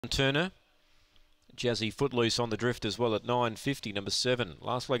Turner. Jazzy Footloose on the drift as well at 9.50, number 7.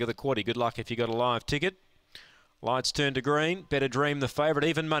 Last leg of the quaddie. Good luck if you got a live ticket. Lights turn to green. Better Dream, the favourite.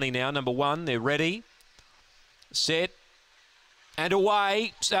 Even money now, number 1. They're ready. Set. And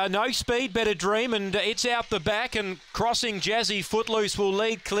away. No speed, Better Dream, and it's out the back, and crossing Jazzy Footloose will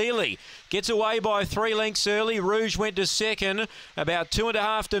lead clearly. Gets away by 3 lengths early. Rouge went to second. About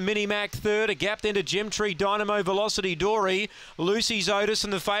 2.5 to Mini Mac third. A gap then to Gemtree Dynamo, Velocity Dory. Lucy's Otis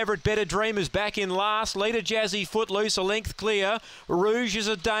and the favourite Better Dream is back in last. Leader Jazzy Footloose a length clear. Rouge is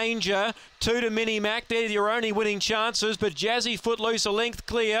a danger. 2 to Mini Mac. They're your only winning chances, but Jazzy Footloose a length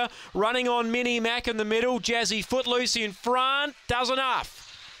clear. Running on Mini Mac in the middle. Jazzy Footloose in front. Does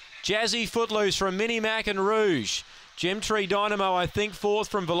enough. Jazzy Footloose from Mini Mac and Rouge. Gemtree Dynamo, I think, 4th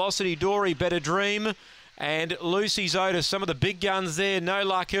from Velocity Dory, Better Dream. And Lucy's Otis, some of the big guns there. No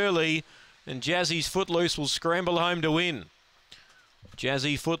luck early. And Jazzy's Footloose will scramble home to win.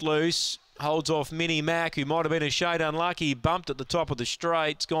 Jazzy Footloose holds off Mini Mac, who might have been a shade unlucky. Bumped at the top of the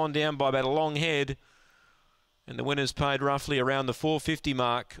straight. It's gone down by about a long head. And the winner's paid roughly around the $4.50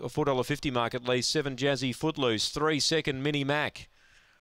 mark, or $4.50 mark at least. 7 Jazzy Footloose, 3 second Mini Mac.